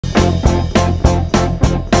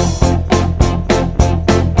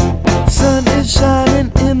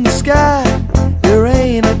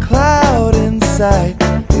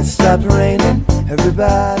stopped raining,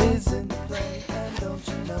 everybody's in the plane. And don't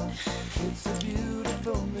you know, it's a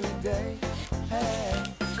beautiful new day. Hey,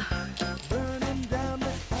 burning down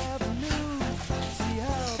the avenue, see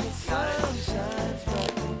how the sun shines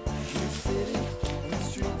brightly in the city, in the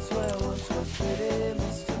streets where once was pretty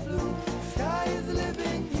Mr. Blue. Sky is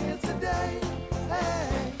living here today.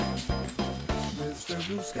 Hey, Mr.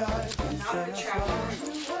 Blue Sky, please tell us why.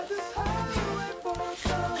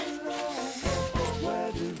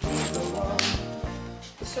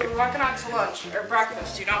 So we're walking out to lunch, or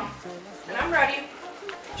breakfast, you know? And I'm ready.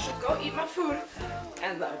 I should go eat my food.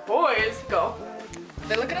 And the boys go.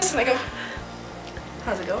 They look at us and they go,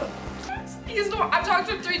 how's it going? I've talked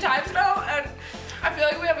to him 3 times now, and I feel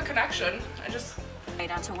like we have a connection.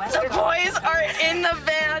 The boys are in the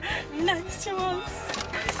van next to us.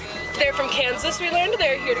 They're from Kansas, we learned.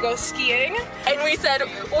 They're here to go skiing. And we said,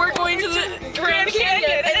 we're going to the Grand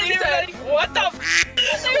Canyon. And they said, what the f?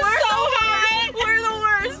 They're so hot. We're the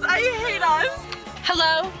worst. I hate us.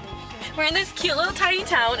 Hello. We're in this cute little tiny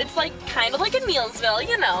town. It's like kind of like in Neilsville,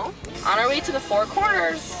 you know. On our way to the Four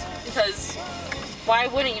Corners, because why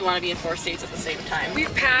wouldn't you want to be in 4 states at the same time?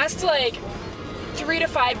 We've passed like 3 to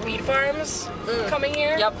 5 weed farms coming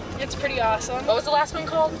here. Yep. It's pretty awesome. What was the last one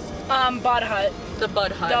called? Bud Hut. The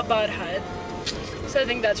Bud Hut. The Bud Hut. So I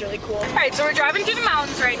think that's really cool. Alright, so we're driving through the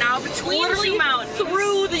mountains right now, between 2 mountains.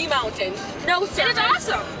 Through the mountains. No service. And it's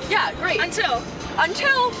awesome. Yeah, great. Until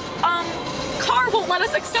car won't let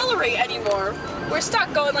us accelerate anymore. We're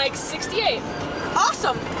stuck going like 68.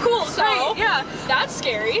 Awesome. Cool. So, great. Yeah, that's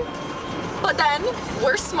scary. But then,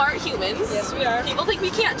 we're smart humans. Yes, we are. People think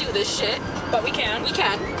we can't do this shit. But we can. We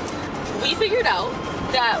can. We figured out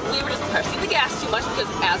that we were just pressing the gas too much because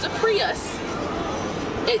as a Prius,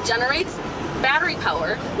 it generates battery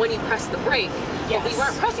power when you press the brake. Yes. But we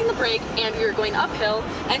weren't pressing the brake and we were going uphill,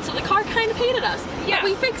 and so the car kind of hated us. Yeah. But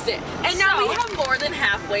we fixed it. And now we have more than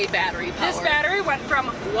halfway battery power. This battery went from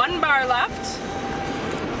 1 bar left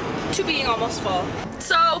to being almost full.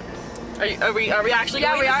 So, are we actually going this time?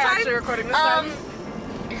 Yeah, we are actually recording this time.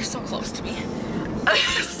 You're so close to me.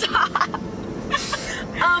 Stop.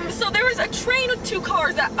 So there was a train with 2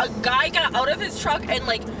 cars that a guy got out of his truck and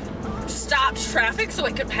like stopped traffic so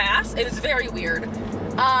it could pass. It was very weird.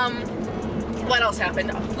 What else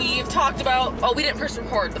happened? We've talked about, oh, we didn't press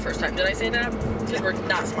record the first time. Did I say that? Because we're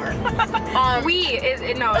not smart.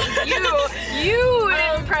 You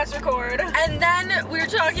didn't press record. And then we were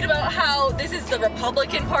talking about how this is the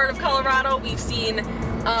Republican part of Colorado. We've seen,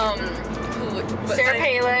 Sarah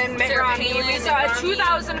Palin, Mitt Romney. We saw a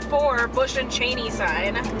 2004 Bush and Cheney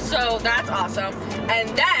sign. So that's awesome. And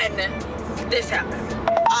then this happened.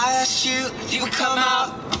 I asked you if you would come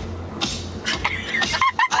out.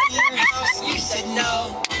 At your house, you said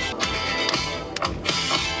no.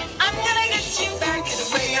 I'm gonna get you back in the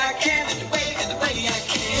way I can, in the way I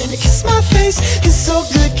can. Kiss my face, it's so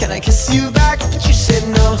good. Can I kiss you back? But you said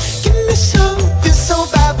no. Give me some, feels so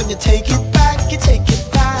bad when you take it back, you take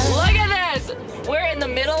it back. Look at this. We're in the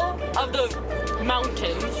middle of the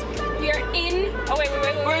mountains. We are in. Oh wait.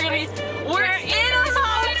 We're in a mountain. We're in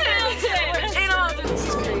a mountain. This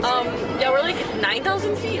is crazy. Yeah, we're like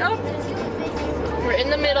 9,000 feet up. We're in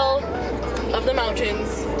the middle of the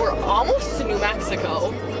mountains. We're almost to New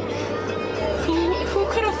Mexico. Who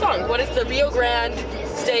could have thunk? What is the Rio Grande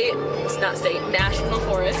National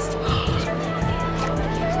Forest?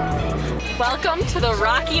 Welcome to the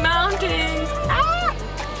Rocky Mountains. Ah!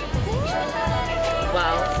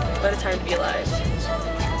 Wow, what a time to be alive.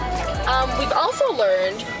 We've also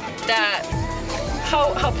learned that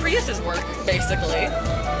how Priuses work, basically.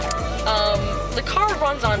 The car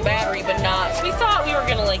runs on battery, but not. So we thought we were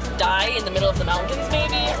gonna like die in the middle of the mountains,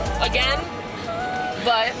 maybe again.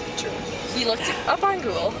 But we looked up on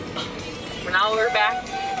Google. Now we're back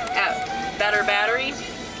at better battery.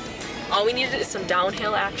 All we needed is some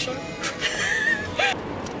downhill action.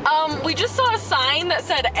 We just saw a sign that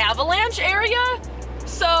said avalanche area.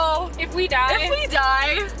 So if we die,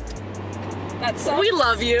 that sucks. We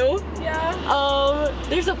love you. Yeah.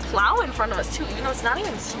 There's a plow in front of us too, even though it's not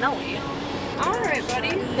even snowy. All right,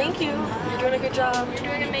 buddy. Thank you. You're doing a good job. You're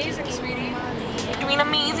doing amazing, sweetie. You're doing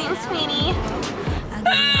amazing, sweetie.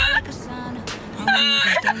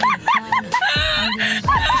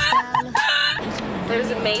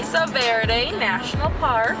 There's a Mesa Verde National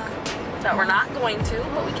Park that we're not going to,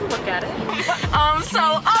 but we can look at it.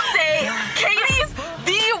 So update, Katie's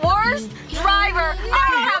the worst driver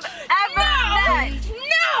I have ever met.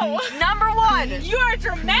 No! Number 1, you are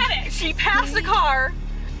dramatic. She passed the car,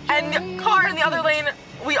 and the car in the other lane,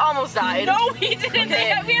 we almost died. No, we didn't.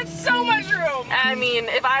 Okay. We had so much room. I mean,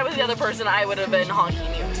 if I was the other person, I would have been honking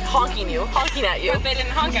honking at you. But they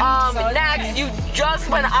didn't honk at me. So next, you just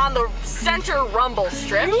went on the center rumble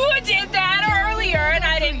strip. you did that earlier, and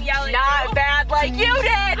I didn't yell at you. Not bad like you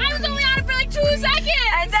did. I was only on it for like 2 seconds.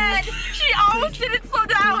 And then she almost didn't slow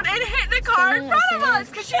down and hit the car in front of us.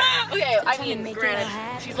 Cause she, okay, I mean, granted,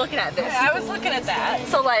 she's looking at this. I was looking at that.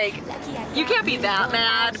 So like, you can't be that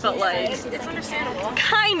mad, but like, It's understandable.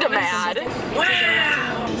 kinda mad.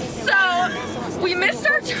 Wow. So, we missed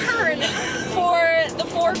our turn for the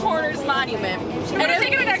Four Corners Monument. It would have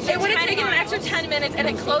taken an extra 10 minutes, and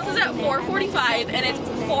it closes at 4:45, and it's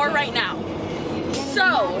 4 right now.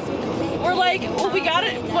 So, we're like, well, we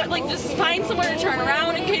gotta, what, like, just find somewhere to turn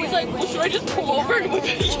around, and Katie's like, well, should I just pull over and whip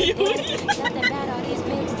at you?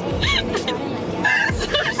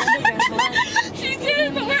 She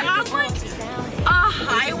did, but we're on, like, a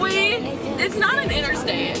highway. It's not an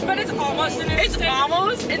interstate. But it's almost an interstate.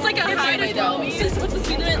 It's like a highway, though. What's the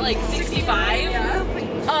speed limit, like 65?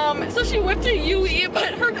 Yeah. So she whipped a UE,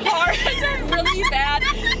 but her car has a really bad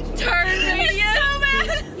turn radius. So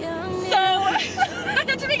bad. So, I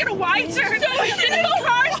had to make it a wide turn. So the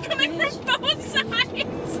cars coming from both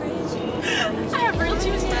sides. I have real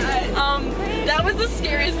juice bad. That was the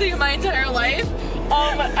scariest thing in my entire life.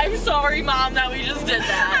 I'm sorry, Mom, that we just did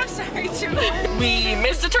that. I'm sorry, too. We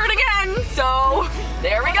missed a turn again, so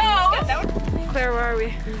there we go. Claire, where are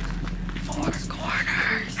we? Four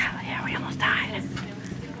Corners. Hell yeah, we almost died.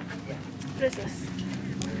 What is this?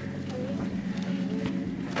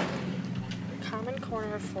 Common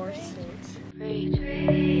corner of Four Seats.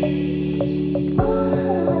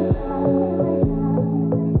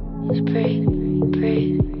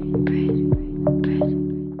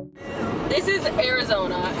 This is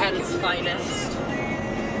Arizona at its finest.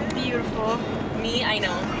 Beautiful. Me, I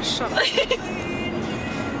know. Shut up.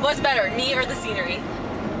 What's better, me or the scenery?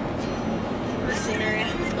 The scenery.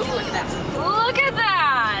 Ooh, look at that. Look at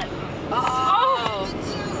that! Oh!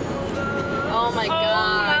 Oh my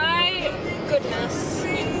god. My goodness.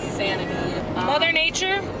 Insanity. Mother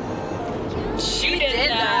Nature? She did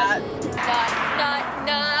that.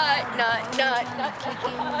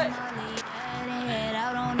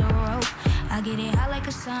 I get it hot like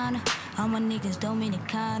a sauna. All my niggas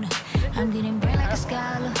Dominicana. I'm getting brain like a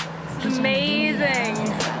scholar. Amazing.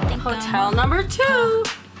 Hotel number 2.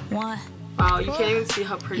 One Wow, you can't even see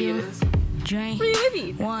how pretty it is. drink. Pretty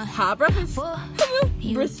maybe. One Hot breakfast. for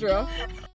you. Bistro.